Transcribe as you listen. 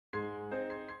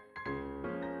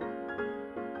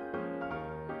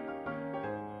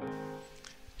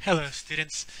Hello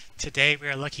students, today we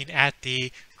are looking at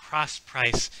the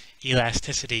cross-price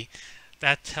elasticity.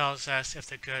 That tells us if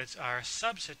the goods are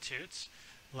substitutes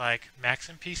like Macs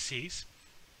and PCs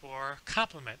or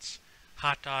complements,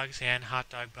 hot dogs and hot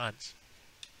dog buns.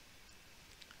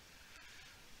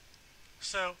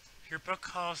 So your book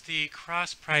calls the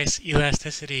cross-price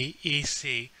elasticity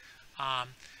EC.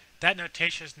 That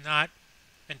notation is not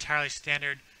entirely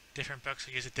standard. Different books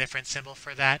will use a different symbol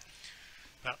for that.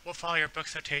 But we'll follow your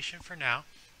book's notation for now.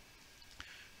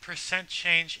 Percent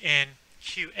change in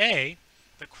QA,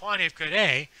 the quantity of good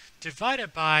A,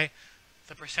 divided by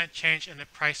the percent change in the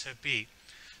price of B.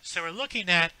 So we're looking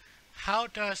at how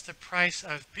does the price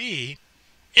of B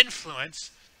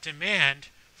influence demand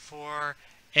for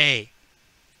A.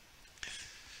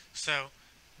 So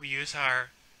we use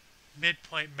our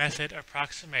midpoint method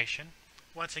approximation.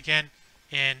 Once again,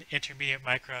 in intermediate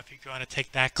micro, if you go on to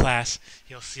take that class,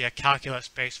 you'll see a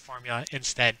calculus-based formula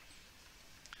instead.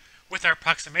 With our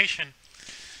approximation,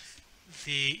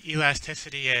 the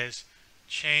elasticity is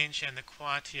change in the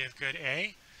quantity of good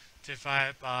A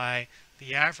divided by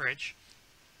the average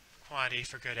quantity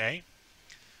for good A.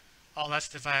 All that's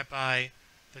divided by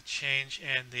the change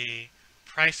in the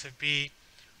price of B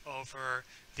over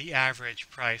the average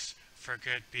price for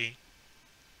good B.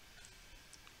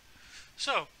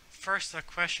 So, first, a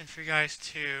question for you guys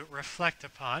to reflect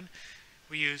upon.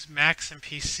 We use Macs and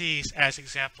PCs as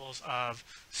examples of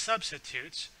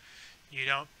substitutes. You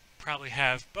don't probably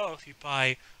have both, you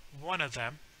buy one of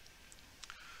them.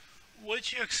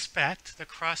 Would you expect the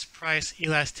cross-price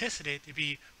elasticity to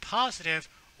be positive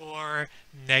or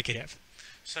negative?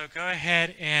 So go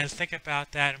ahead and think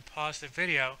about that and pause the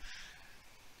video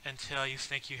until you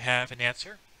think you have an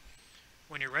answer.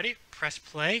 When you're ready, press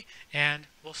play and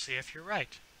we'll see if you're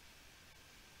right.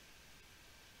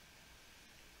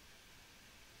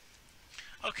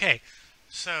 Okay,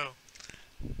 so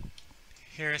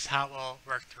here's how we'll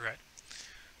work through it.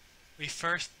 We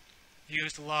first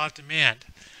use the law of demand.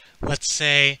 Let's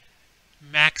say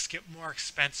Macs get more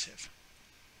expensive.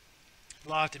 The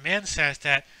law of demand says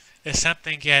that if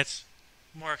something gets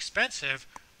more expensive,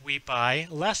 we buy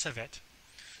less of it.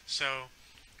 So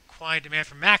quantity demand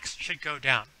for Macs should go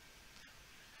down.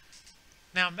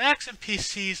 Now Macs and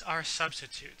PCs are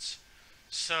substitutes.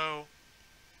 So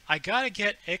I gotta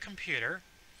get a computer.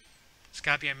 It's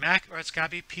got to be a Mac or it's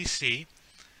got to be PC.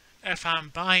 If I'm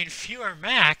buying fewer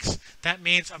Macs, that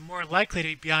means I'm more likely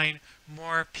to be buying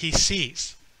more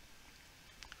PCs.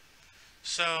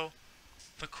 So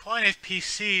the quantity of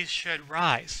PCs should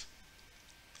rise.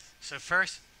 So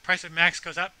first, price of Macs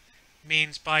goes up,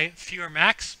 means buy fewer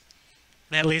Macs.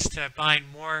 That leads to buying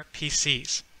more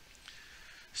PCs.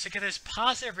 So get this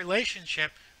positive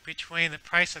relationship between the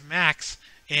price of Macs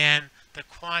and the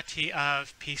quantity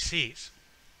of PCs.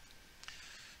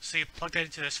 So you plug that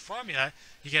into this formula,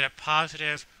 you get a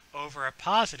positive over a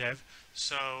positive,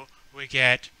 so we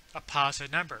get a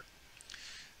positive number.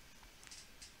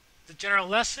 The general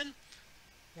lesson,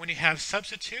 when you have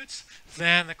substitutes,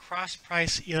 then the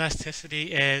cross-price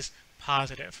elasticity is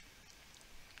positive.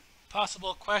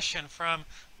 Possible question from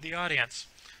the audience.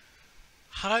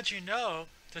 How did you know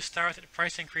to start with a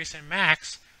price increase in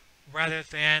Macs rather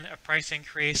than a price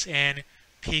increase in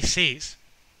PCs?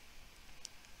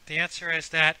 The answer is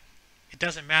that it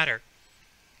doesn't matter.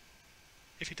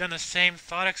 If you've done the same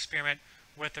thought experiment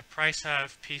with the price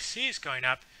of PCs going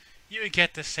up, you would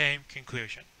get the same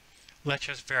conclusion. Let's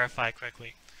just verify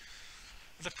quickly.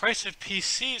 If the price of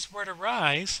PCs were to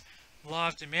rise, law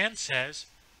of demand says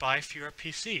buy fewer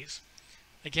PCs.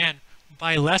 Again,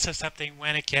 buy less of something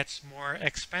when it gets more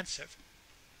expensive.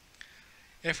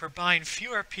 If we're buying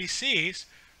fewer PCs,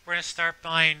 we're going to start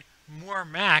buying more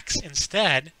Macs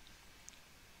instead.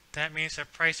 That means the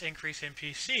price increase in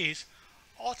PCs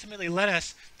ultimately led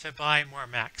us to buy more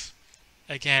Macs.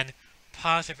 Again,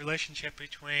 positive relationship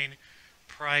between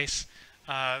price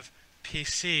of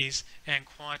PCs and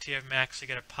quantity of Macs to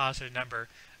get a positive number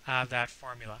out of that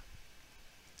formula.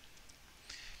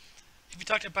 If you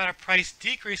talked about a price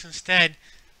decrease instead,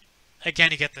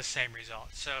 again you get the same result.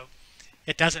 So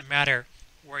it doesn't matter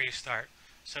where you start.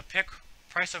 So pick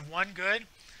price of one good,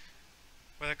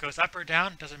 whether it goes up or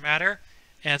down, doesn't matter,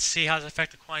 and see how does it affect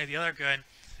the quantity of the other good.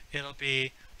 It'll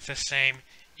be the same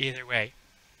either way.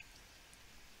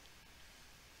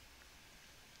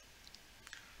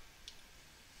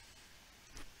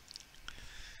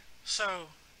 So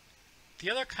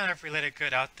the other kind of related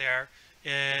good out there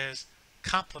is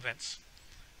complements.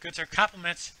 Goods are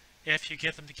complements if you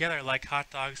get them together like hot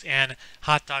dogs and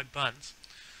hot dog buns.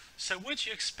 So would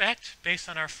you expect, based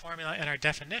on our formula and our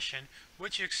definition,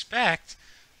 would you expect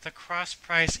the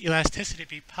cross-price elasticity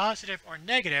be positive or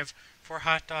negative for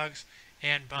hot dogs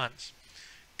and buns?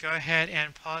 Go ahead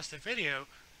and pause the video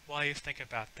while you think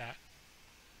about that.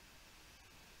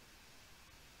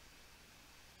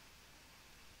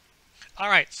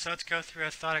 Alright, so let's go through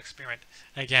a thought experiment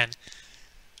again.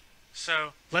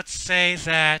 So let's say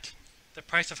that the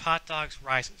price of hot dogs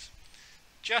rises.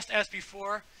 Just as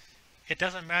before, it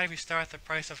doesn't matter if you start with the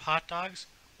price of hot dogs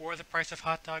or the price of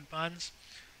hot dog buns,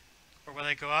 or whether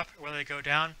they go up or whether they go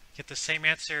down. Get the same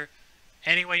answer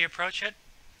any way you approach it.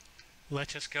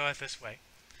 Let's just go it this way.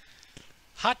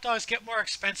 Hot dogs get more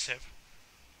expensive.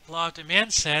 Law of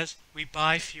demand says we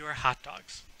buy fewer hot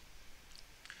dogs.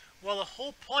 Well, the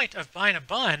whole point of buying a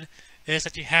bun is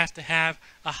that you have to have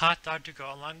a hot dog to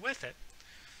go along with it.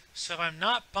 So if I'm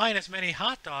not buying as many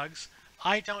hot dogs,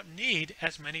 I don't need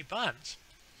as many buns.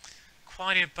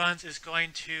 Quantity of buns is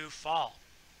going to fall.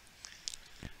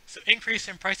 So increase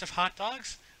in price of hot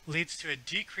dogs leads to a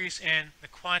decrease in the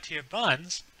quantity of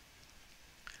buns.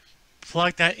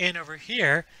 Plug that in over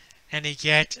here and you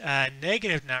get a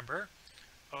negative number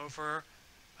over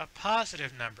a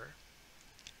positive number.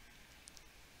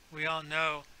 We all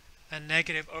know a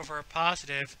negative over a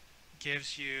positive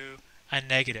gives you a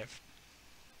negative.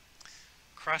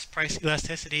 Cross-price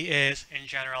elasticity is, in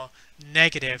general,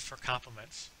 negative for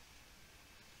complements.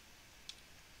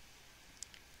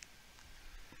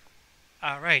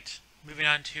 Alright, moving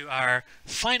on to our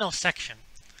final section,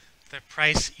 the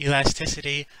price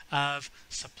elasticity of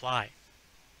supply.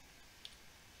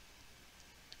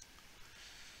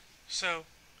 So,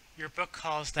 your book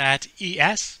calls that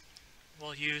ES.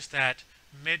 We'll use that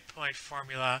midpoint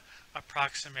formula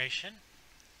approximation.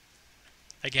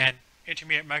 Again,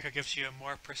 intermediate micro gives you a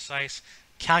more precise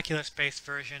calculus-based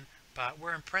version, but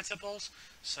we're in principles,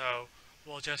 so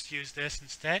we'll just use this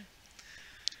instead.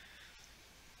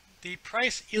 The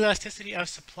price elasticity of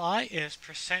supply is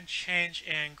percent change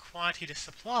in quantity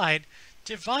supplied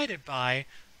divided by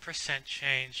percent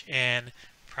change in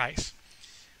price.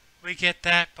 We get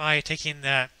that by taking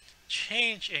the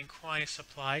change in quantity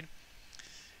supplied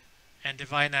and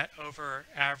dividing that over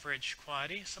average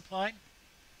quantity supplied.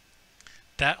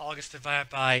 That all gets divided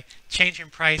by change in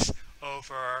price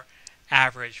over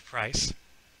average price.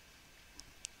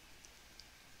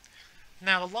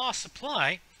 Now the law of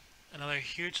supply, another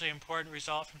hugely important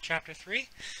result from chapter 3,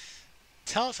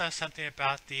 tells us something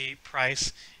about the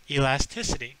price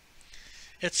elasticity.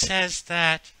 It says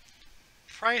that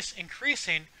price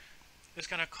increasing is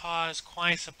going to cause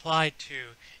quantity supplied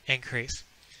to increase.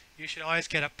 You should always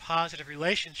get a positive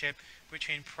relationship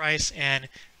between price and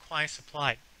quantity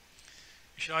supplied.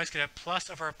 You should always get a plus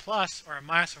over a plus or a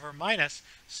minus over a minus,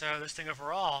 so this thing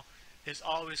overall is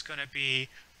always going to be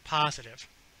positive.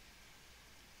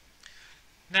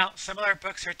 Now, some other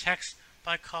books or texts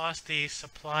might call us the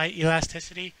supply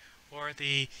elasticity or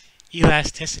the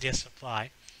elasticity of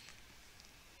supply.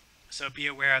 So be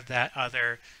aware of that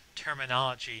other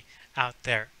terminology out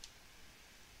there.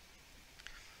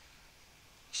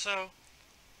 So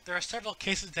there are several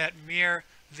cases that mirror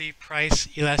the price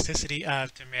elasticity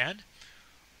of demand.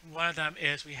 One of them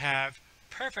is we have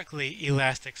perfectly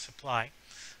elastic supply.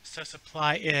 So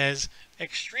supply is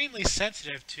extremely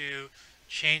sensitive to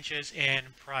changes in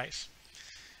price.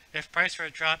 If price were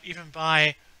to drop even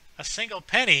by a single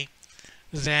penny,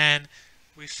 then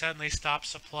we suddenly stop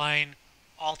supplying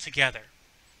altogether.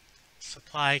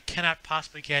 Supply cannot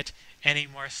possibly get any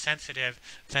more sensitive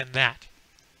than that.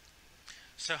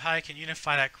 So how I can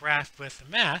unify that graph with the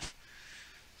math?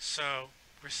 So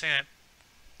we're saying that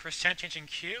percent change in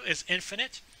Q is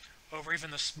infinite over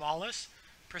even the smallest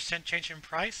percent change in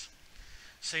price.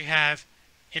 So you have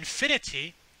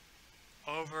infinity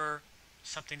over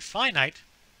something finite.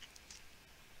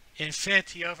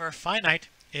 Infinity over finite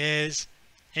is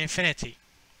infinity.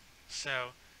 So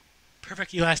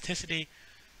perfect elasticity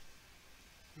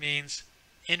means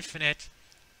infinite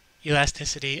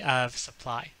elasticity of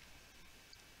supply.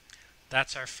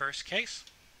 That's our first case.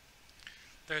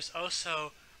 There's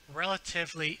also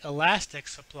relatively elastic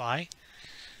supply.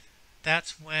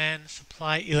 That's when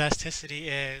supply elasticity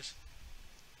is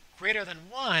greater than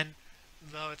 1,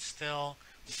 though it's still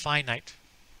finite.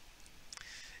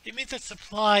 It means that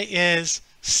supply is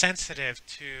sensitive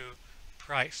to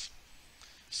price.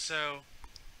 So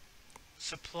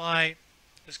supply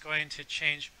is going to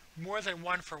change more than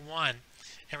 1 for 1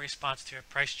 in response to a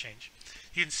price change.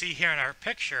 You can see here in our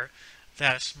picture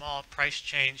that a small price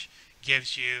change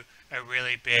gives you a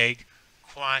really big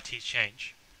quantity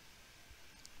change.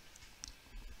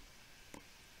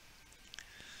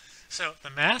 So the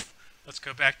math, let's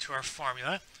go back to our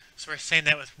formula. So we're saying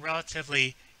that with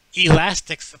relatively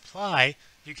elastic supply,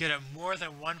 you get a more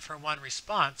than one-for-one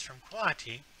response from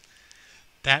quantity.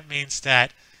 That means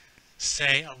that,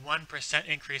 say, a 1%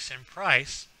 increase in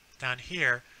price down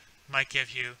here might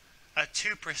give you a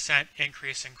 2%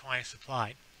 increase in quantity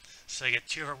supplied. So you get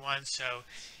 2 over 1, so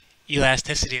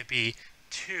elasticity would be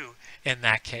 2 in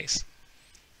that case.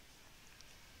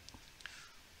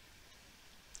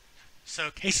 So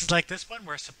cases like this one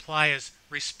where supply is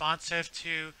responsive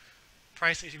to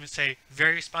price, you can say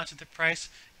very responsive to price,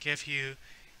 give you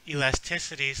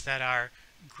elasticities that are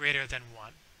greater than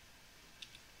 1.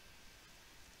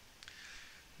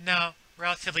 Now,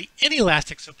 relatively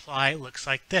inelastic supply looks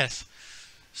like this.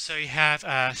 So you have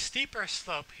a steeper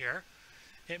slope here.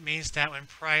 It means that when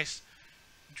price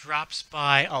drops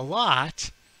by a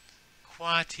lot,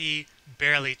 quantity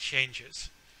barely changes.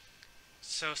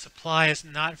 So supply is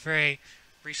not very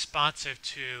responsive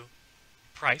to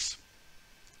price.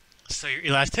 So your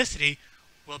elasticity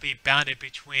will be bounded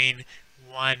between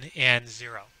 1 and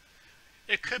 0.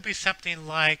 It could be something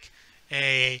like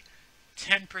a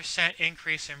 10%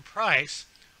 increase in price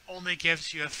only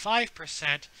gives you a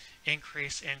 5%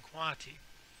 increase in quantity.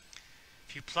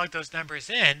 If you plug those numbers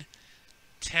in,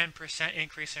 10%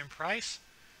 increase in price,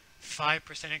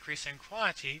 5% increase in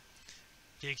quantity,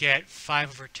 you get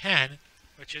 5 over 10,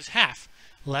 which is half,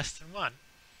 less than 1.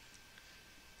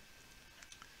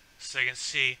 So you can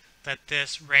see that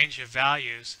this range of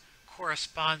values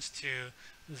corresponds to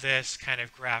this kind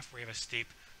of graph where you have a steep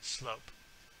slope.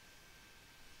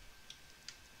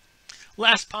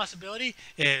 Last possibility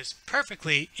is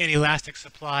perfectly inelastic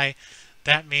supply.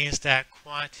 That means that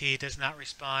quantity does not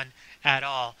respond at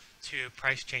all to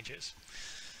price changes.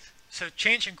 So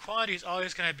change in quantity is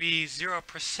always going to be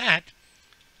 0%.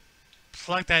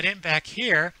 Plug that in back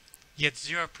here, you get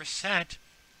 0%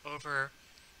 over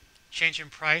change in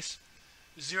price.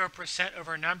 0%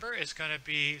 over number is going to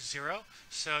be 0.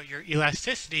 So your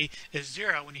elasticity is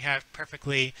 0 when you have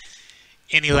perfectly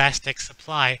inelastic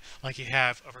supply like you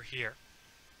have over here.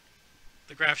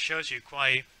 The graph shows you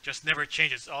quantity just never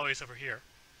changes, it's always over here.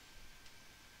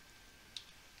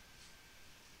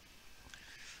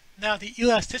 Now the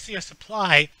elasticity of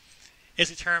supply is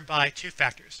determined by 2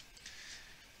 factors: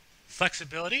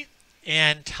 flexibility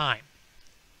and time.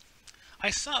 I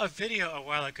saw a video a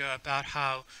while ago about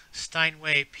how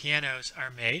Steinway pianos are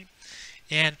made,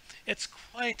 and it's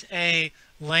quite a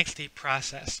lengthy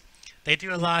process. They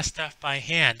do a lot of stuff by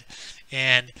hand,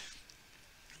 and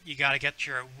you got to get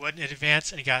your wood in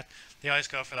advance, and they always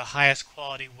go for the highest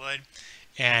quality wood,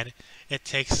 and it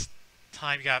takes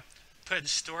time. You got to put it in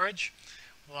storage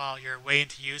while you're waiting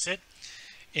to use it,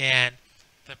 and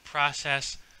the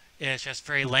process is just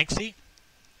very lengthy.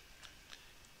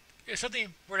 If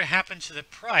something were to happen to the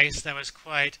price that was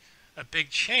quite a big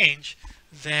change,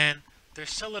 then there's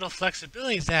so little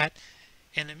flexibility that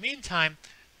in the meantime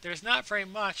there's not very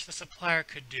much the supplier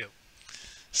could do.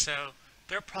 So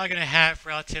they're probably going to have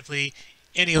relatively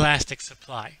inelastic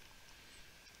supply.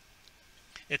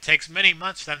 It takes many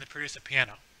months for them to produce a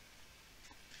piano.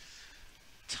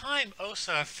 Time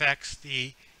also affects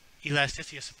the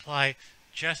elasticity of supply,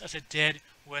 just as it did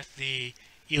with the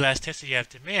elasticity of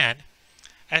demand.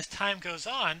 As time goes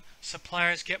on,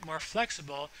 suppliers get more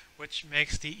flexible, which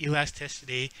makes the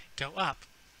elasticity go up.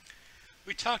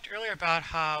 We talked earlier about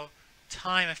how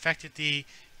time affected the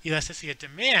elasticity of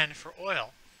demand for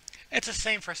oil. It's the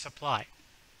same for supply.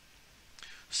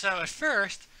 So at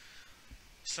first,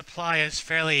 supply is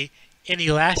fairly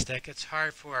inelastic. It's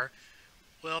hard for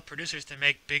oil producers to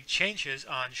make big changes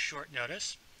on short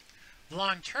notice.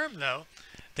 Long term, though,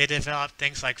 they develop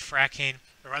things like fracking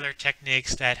or other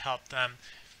techniques that help them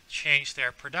change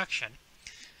their production.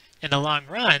 In the long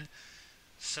run,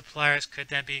 suppliers could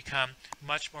then become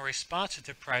much more responsive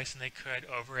to price than they could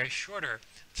over a shorter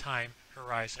time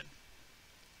horizon.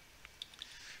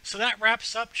 So that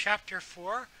wraps up Chapter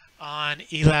 4 on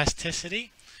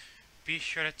elasticity. Be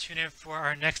sure to tune in for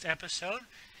our next episode,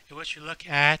 in which we look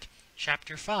at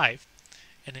Chapter 5.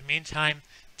 In the meantime,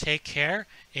 take care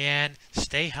and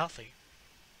stay healthy.